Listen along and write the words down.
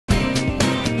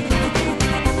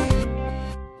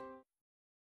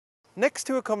next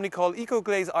to a company called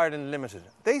Glaze Ireland Limited.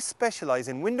 They specialise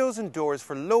in windows and doors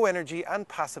for low energy and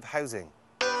passive housing.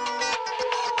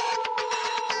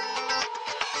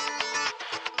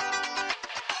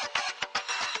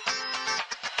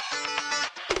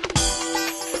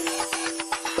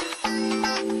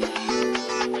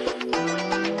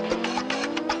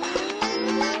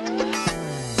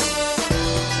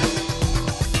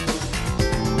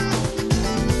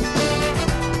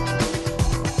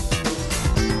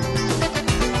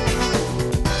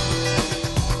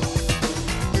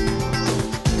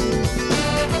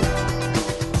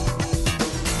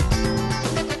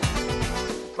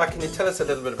 Matt, can you tell us a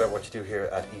little bit about what you do here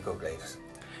at Glaze?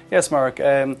 Yes, Mark.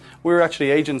 We're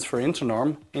actually agents for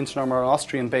Internorm. Internorm are an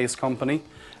Austrian-based company,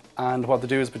 and what they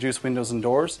do is produce windows and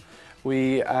doors.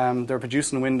 They're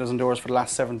producing windows and doors for the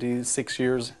last 76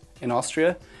 years in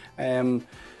Austria. They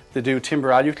do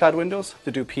timber alu-clad windows,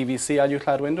 they do PVC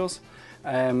alu-clad windows,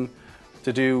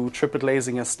 they do triple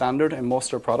glazing as standard in most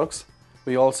of their products.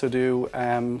 We also do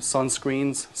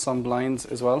sunscreens, sun blinds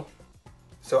as well.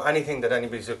 So anything that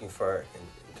anybody's looking for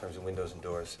in terms of windows and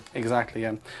doors? Exactly,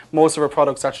 yeah. Most of our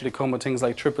products actually come with things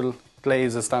like triple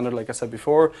glaze as standard, like I said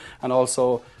before, and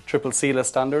also triple seal as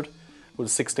standard with a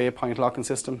 6 to 8 point locking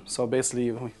system. So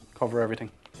basically we cover everything.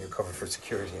 You're covered for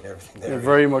security and everything there. Yeah,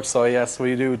 very much so, yes.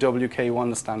 We do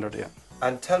WK1 as standard, yeah.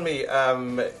 And tell me,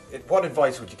 what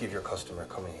advice would you give your customer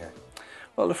coming here?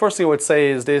 Well, the first thing I would say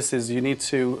is you need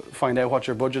to find out what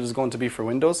your budget is going to be for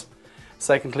windows.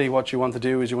 Secondly, what you want to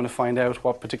do is you want to find out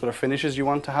what particular finishes you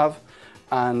want to have.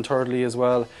 And thirdly as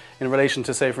well, in relation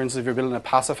to, say for instance, if you're building a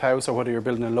passive house or whether you're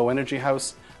building a low energy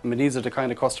house, I mean these are the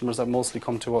kind of customers that mostly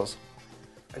come to us.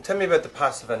 And tell me about the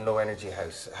passive and low energy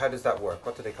house. How does that work?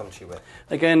 What do they come to you with?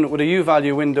 Again, with a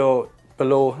U-value window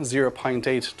below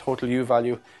 0.8 total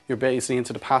U-value, you're basically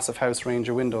into the passive house range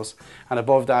of windows. And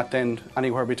above that then,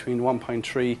 anywhere between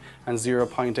 1.3 and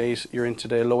 0.8, you're into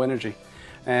the low energy.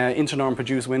 Internorm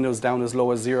produce windows down as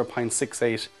low as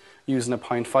 0.68 using a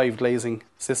 0.5 glazing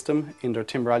system in their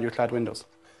timber alu-clad windows.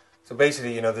 So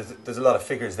basically, you know, there's a lot of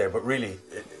figures there, but really,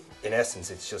 in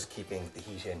essence, it's just keeping the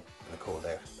heat in and the cold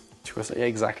out. Yeah,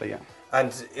 exactly, yeah.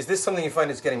 And is this something you find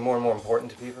is getting more and more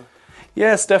important to people?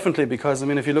 Yes, definitely, because I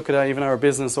mean, if you look at even our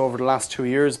business over the last 2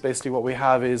 years, basically what we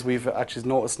have is we've actually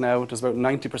noticed now there's about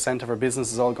 90% of our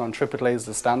business has all gone triple glazed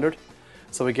as standard.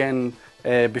 So again,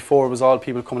 before it was all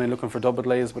people coming in looking for double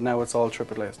glazed, but now it's all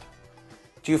triple glazed.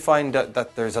 Do you find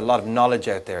that there's a lot of knowledge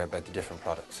out there about the different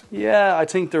products? Yeah, I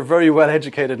think they're very well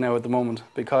educated now at the moment,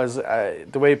 because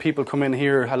the way people come in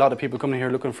here, a lot of people come in here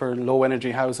looking for low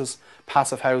energy houses,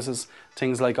 passive houses,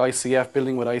 things like ICF,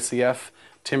 building with ICF,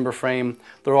 timber frame,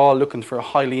 they're all looking for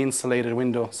highly insulated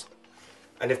windows.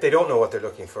 And if they don't know what they're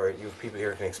looking for, you have people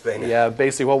here who can explain it? Yeah,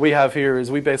 basically what we have here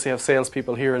is we basically have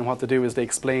salespeople here, and what they do is they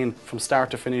explain from start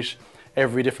to finish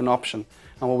every different option.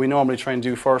 And what we normally try and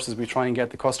do first is we try and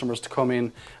get the customers to come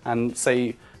in and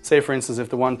say for instance, if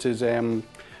they wanted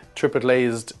triple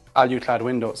glazed alu-clad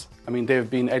windows. I mean, they've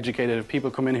been educated. If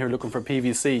people come in here looking for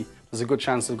PVC, there's a good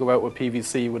chance they'll go out with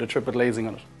PVC with a triple glazing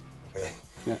on it. Okay.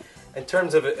 Yeah. In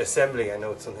terms of assembly, I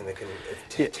know it's something that can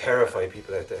terrify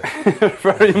people out there.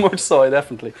 Very much so,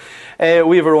 definitely.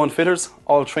 We have our own fitters,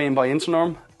 all trained by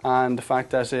Internorm. And the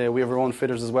fact that we have our own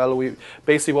fitters as well.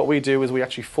 Basically what we do is we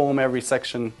actually foam every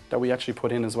section that we actually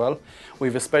put in as well. We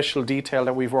have a special detail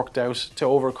that we've worked out to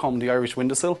overcome the Irish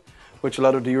windowsill, which a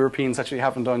lot of the Europeans actually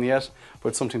haven't done yet, but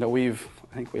it's something that I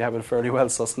think we have it fairly well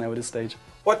sussed now at this stage.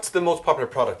 What's the most popular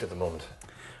product at the moment?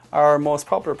 Our most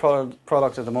popular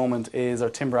product at the moment is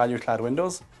our timber alu-clad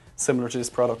windows, similar to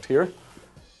this product here.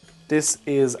 This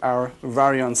is our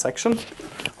Varion section.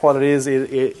 What it is,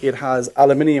 it has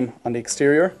aluminium on the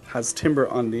exterior, has timber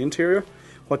on the interior.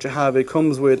 What you have, it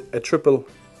comes with a triple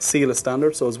seal as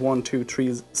standard, so it's 1, 2,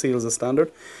 3 seals as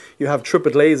standard. You have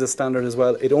triple glaze as standard as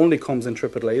well. It only comes in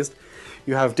triple glazed.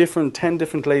 You have 10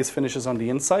 different glaze finishes on the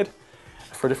inside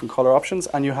for different colour options,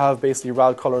 and you have basically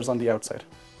RAL colours on the outside.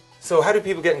 So how do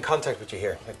people get in contact with you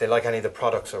here, if they like any of the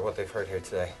products or what they've heard here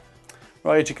today?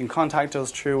 Right, you can contact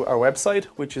us through our website,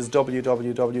 which is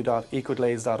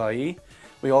www.ecoglaze.ie.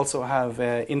 We also have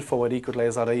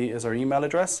info@ecoglaze.ie is our email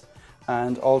address,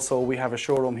 and also we have a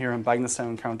showroom here in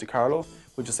Bagnallstown, County Carlow,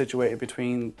 which is situated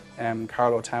between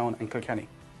Carlow Town and Kilkenny.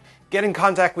 Get in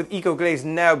contact with Glaze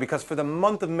now, because for the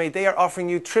month of May they are offering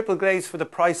you triple glaze for the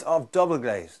price of double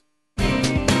glaze.